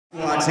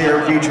spots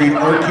here featuring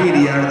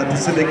Arcadia out of the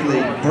Pacific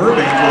League.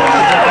 Burbank.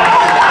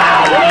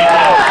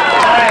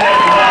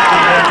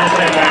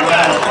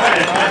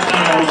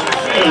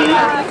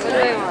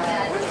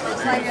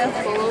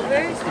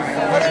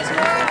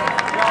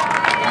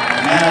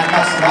 Anna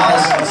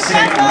Castellanos of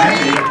St.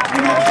 Randy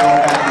in that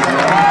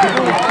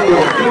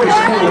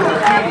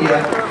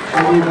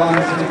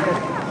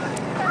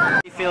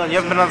You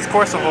haven't been on this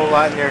course a whole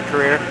lot in your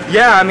career.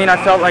 Yeah, I mean,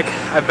 I felt like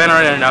I've been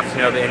on it enough to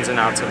know the ins and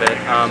outs of it.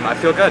 I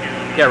feel good.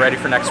 Yeah, ready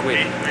for next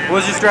week.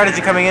 What was your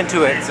strategy coming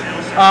into it?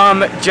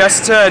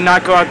 Just to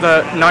not go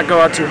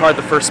out too hard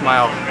the first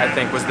mile, I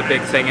think, was the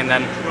big thing, and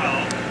then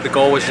the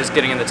goal was just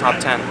getting in the top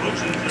 10,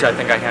 which I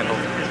think I handled.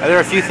 Are there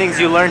a few things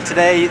you learned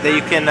today that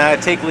you can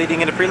take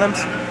leading into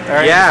prelims?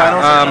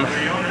 Yeah,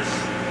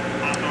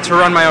 to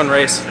run my own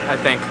race, I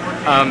think.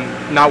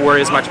 Not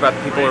worry as much about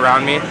the people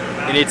around me.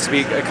 It needs to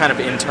be a kind of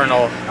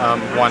internal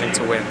wanting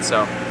to win,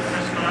 so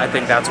I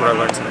think that's what I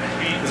learned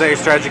today. Was that your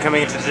strategy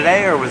coming into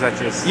today, or was that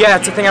just... Yeah,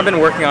 it's a thing I've been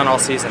working on all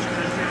season.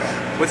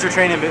 What's your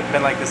training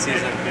been like this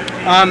season?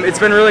 It's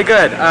been really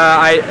good.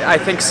 I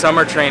think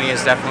summer training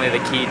is definitely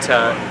the key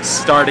to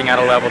starting at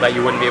a level that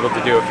you wouldn't be able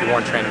to do if you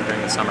weren't training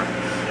during the summer.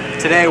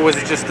 Today, was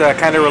it just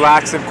kind of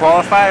relax and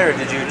qualify, or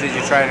did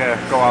you try to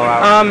go all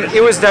out?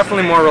 It was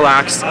definitely more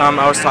relaxed.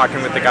 I was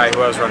talking with the guy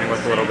who I was running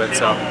with a little bit,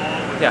 so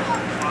yeah.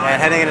 And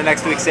heading into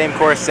next week, same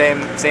course,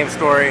 same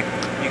story.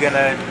 You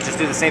gonna just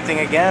do the same thing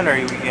again, or are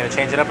you gonna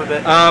change it up a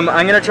bit?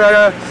 I'm gonna try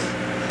to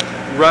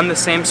run the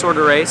same sort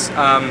of race,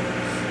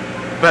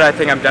 but I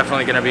think I'm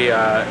definitely gonna be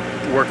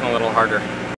working a little harder.